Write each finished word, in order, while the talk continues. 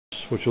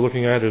what you're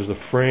looking at is the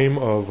frame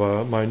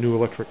of my new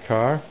electric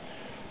car.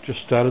 Just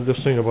started this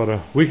thing about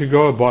a week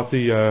ago. I bought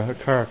the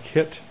car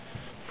kit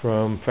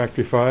from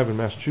Factory 5 in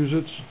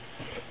Massachusetts,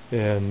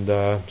 and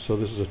so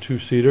this is a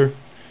two-seater,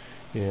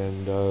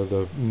 and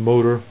the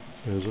motor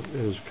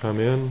has come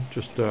in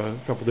just a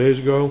couple days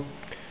ago.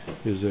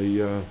 Is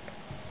a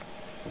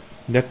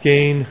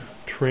NetGain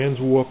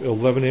TransWarP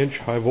 11-inch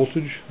high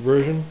voltage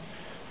version,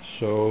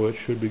 so it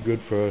should be good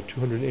for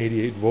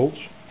 288 volts.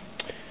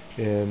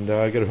 And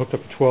I got it hooked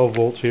up to 12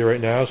 volts here right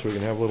now, so we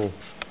can have a little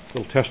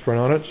test run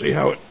on it, see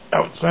how it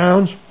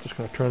sounds. Just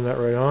going to turn that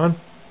right on.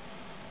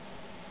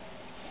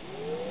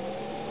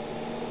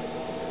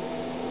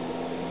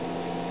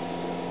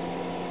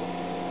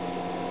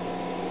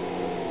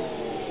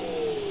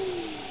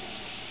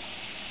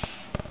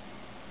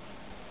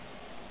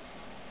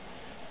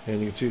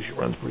 And you can see she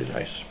runs pretty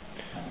nice.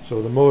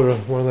 So the motor,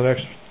 one of the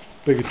next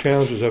bigger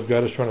challenges I've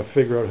got is trying to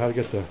figure out how to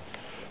get the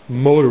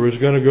motor is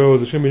going to go.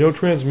 There's going to be no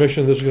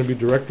transmission. This is going to be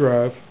direct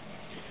drive,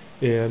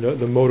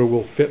 and the motor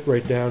will fit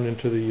right down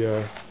into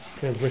the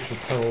transmission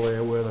tunnel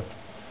there where the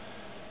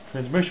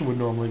transmission would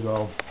normally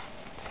go,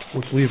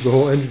 which leaves the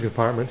whole engine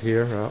compartment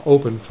here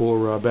open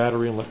for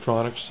battery and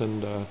electronics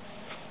and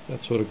that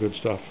sort of good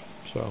stuff.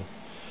 So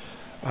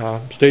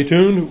stay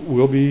tuned.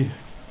 We'll be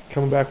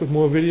coming back with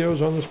more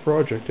videos on this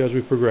project as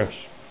we progress.